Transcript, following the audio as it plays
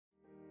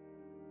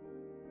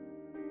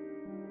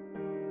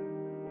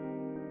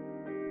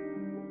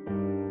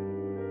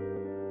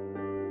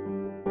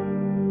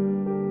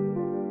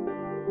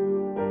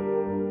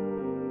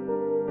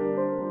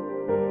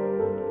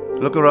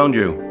Look around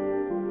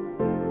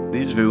you.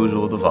 These views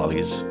over the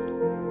valleys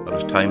are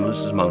as timeless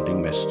as mounting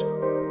mist.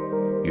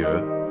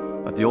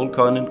 Here, at the old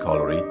Coegnant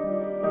Colliery,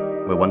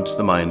 where once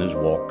the miners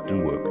walked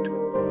and worked,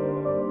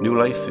 new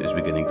life is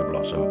beginning to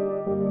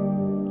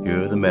blossom.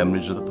 Here, the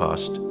memories of the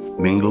past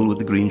mingle with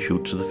the green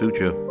shoots of the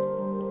future.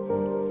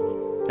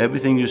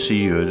 Everything you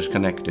see here is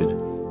connected,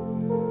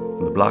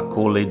 from the black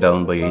coal laid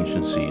down by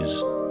ancient seas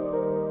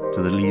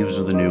to the leaves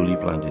of the newly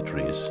planted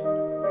trees.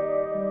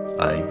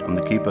 I am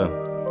the keeper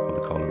of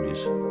the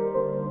Collieries.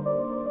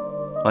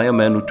 I am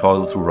men who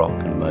toil through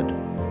rock and mud,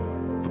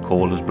 for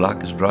coal as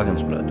black as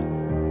dragon's blood.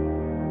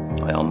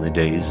 I am the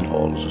days and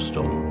halls of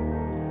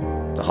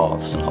stone, the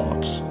hearths and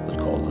hearts that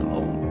call them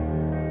home.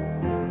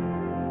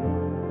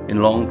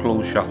 In long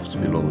closed shafts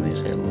below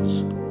these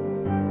hills,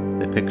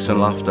 their picks and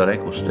laughter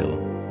echo still.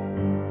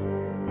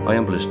 I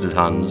am blistered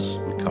hands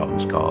and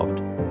carvings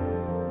carved,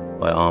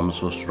 by arms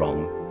so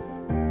strong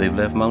they've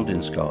left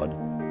mountains scarred.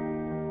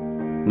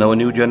 Now a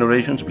new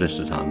generation's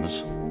blistered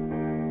hands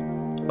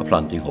are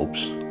planting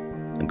hopes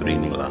and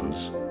greening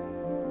lands.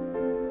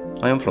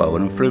 I am flower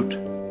and fruit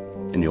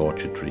in the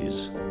orchard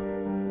trees,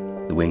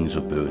 the wings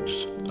of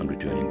birds and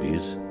returning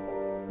bees.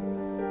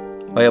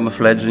 I am a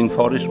fledgling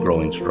forest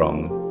growing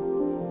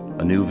strong,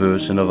 a new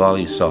verse in a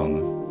valley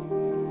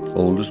song,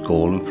 old as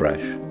coal and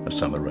fresh as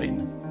summer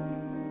rain.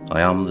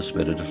 I am the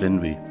Spirit of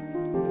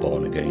Llynfi,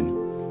 born again.